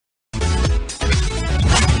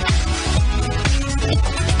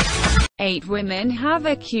8 women have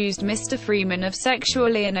accused Mr. Freeman of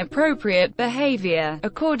sexually inappropriate behavior,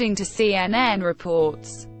 according to CNN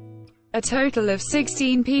reports. A total of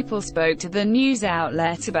 16 people spoke to the news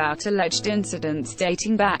outlet about alleged incidents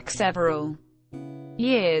dating back several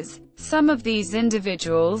years. Some of these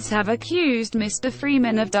individuals have accused Mr.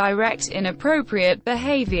 Freeman of direct inappropriate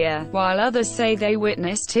behavior, while others say they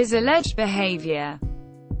witnessed his alleged behavior.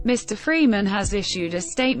 Mr. Freeman has issued a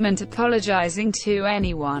statement apologizing to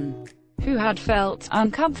anyone who had felt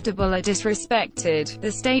uncomfortable or disrespected.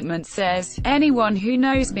 The statement says, "Anyone who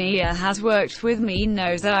knows me or has worked with me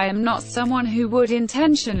knows I am not someone who would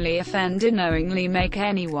intentionally offend or knowingly make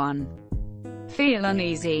anyone feel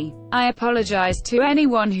uneasy. I apologize to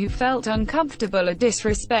anyone who felt uncomfortable or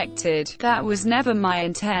disrespected. That was never my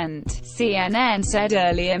intent." CNN said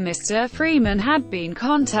earlier Mr. Freeman had been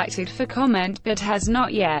contacted for comment but has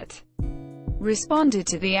not yet responded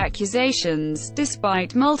to the accusations,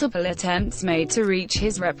 despite multiple attempts made to reach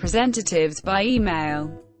his representatives by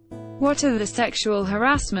email. What are the sexual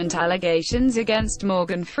harassment allegations against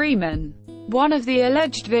Morgan Freeman? One of the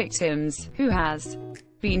alleged victims, who has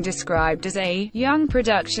been described as a young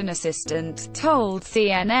production assistant, told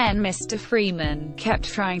CNN Mr. Freeman kept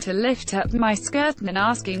trying to lift up my skirt and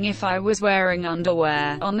asking if I was wearing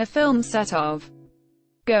underwear, on the film set of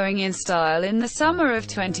Going in Style in the summer of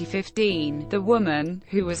 2015. The woman,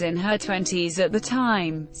 who was in her 20s at the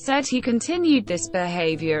time, said he continued this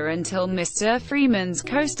behavior until Mr. Freeman's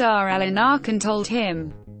co-star Alan Arkin told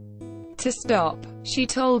him to stop. She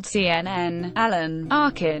told CNN, Alan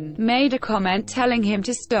Arkin made a comment telling him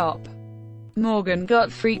to stop. Morgan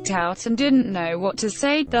got freaked out and didn't know what to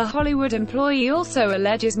say. The Hollywood employee also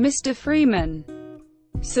alleges Mr. Freeman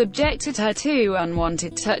subjected her to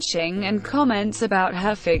unwanted touching and comments about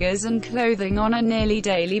her figures and clothing on a nearly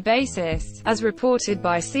daily basis. As reported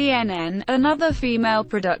by CNN, another female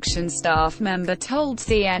production staff member told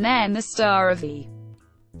CNN the star of the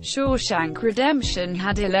Shawshank Redemption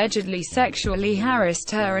had allegedly sexually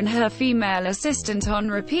harassed her and her female assistant on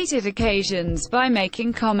repeated occasions by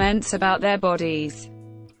making comments about their bodies.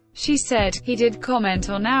 She said, "He did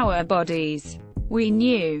comment on our bodies. We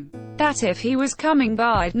knew that if he was coming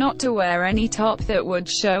by, not to wear any top that would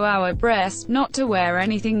show our breasts, not to wear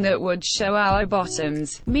anything that would show our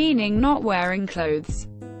bottoms," meaning not wearing clothes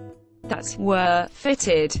that were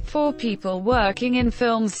fitted for people working in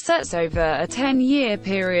film sets. Over a 10-year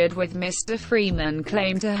period with Mr. Freeman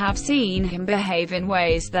claimed to have seen him behave in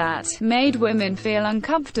ways that made women feel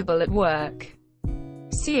uncomfortable at work.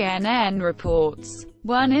 CNN reports.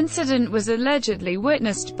 One incident was allegedly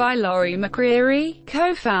witnessed by Laurie McCreary,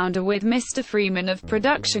 co-founder with Mr. Freeman of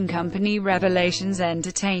production company Revelations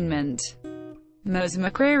Entertainment. Ms.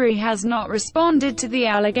 McCreary has not responded to the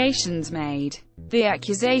allegations made. The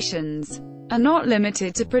accusations are not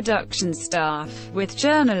limited to production staff, with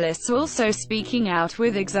journalists also speaking out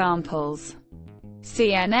with examples.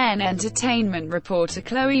 CNN Entertainment reporter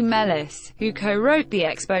Chloe Mellis, who co-wrote the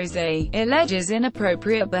exposé, alleges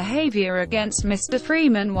inappropriate behavior against Mr.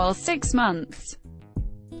 Freeman while 6 months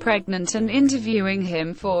pregnant and interviewing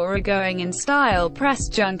him for a Going in Style press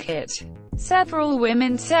junket. Several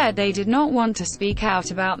women said they did not want to speak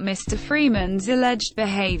out about Mr. Freeman's alleged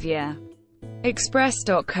behavior.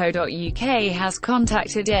 Express.co.uk has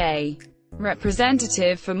contacted a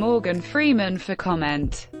representative for Morgan Freeman for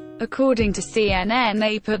comment. According to CNN,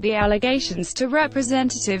 they put the allegations to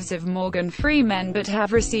representatives of Morgan Freeman but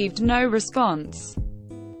have received no response.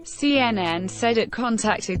 CNN said it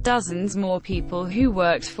contacted dozens more people who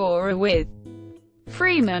worked for or with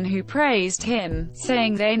Freeman who praised him,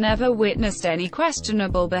 saying they never witnessed any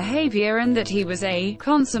questionable behavior and that he was a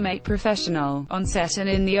consummate professional on set and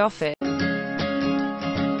in the office.